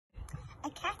A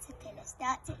caterpillar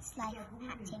starts its life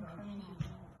hatching from an egg.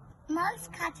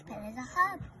 Most caterpillars are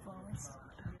herbivores.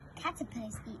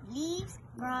 Caterpillars eat leaves,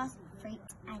 grass, fruit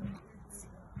and nuts.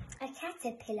 A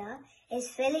caterpillar is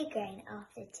fully grown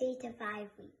after 2 to 5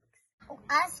 weeks.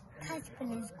 As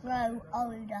caterpillars grow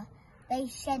older, they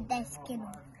shed their skin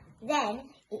off. Then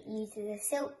it uses a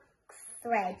silk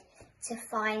thread to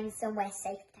find somewhere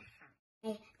safe to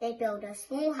hang. They build a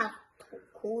small house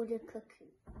called a cocoon.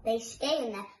 They stay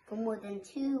in there for more than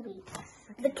 2 weeks.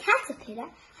 The caterpillar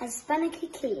has spun a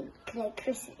cocoon called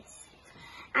chrysalis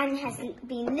and has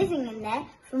been living in there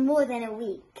for more than a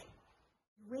week.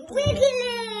 Wiggling!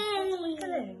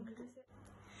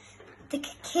 The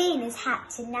cocoon is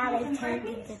hatched and now they turn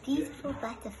into beautiful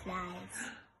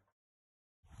butterflies.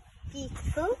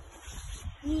 Beautiful,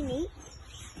 unique,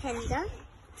 tender,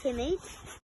 timid.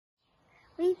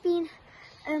 We've been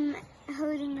having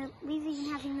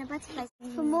the butterflies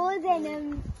for more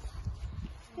than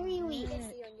 3 weeks.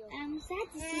 I'm sad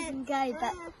to see them go,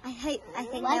 but I think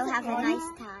they'll have a nice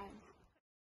time.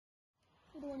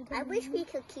 I wish we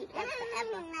could keep them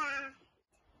forever.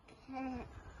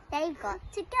 They've got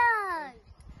to go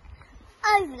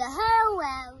over the whole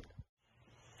world.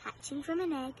 Hatching from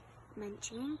an egg,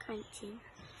 munching and crunching,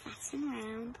 fat and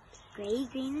round, grey,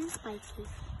 green and spiky,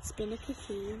 spin a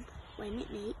cocoon when it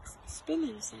makes a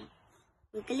spinning sound.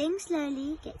 Wiggling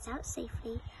slowly, gets out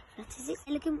safely, flutters its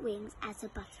elegant wings as a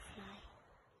butterfly.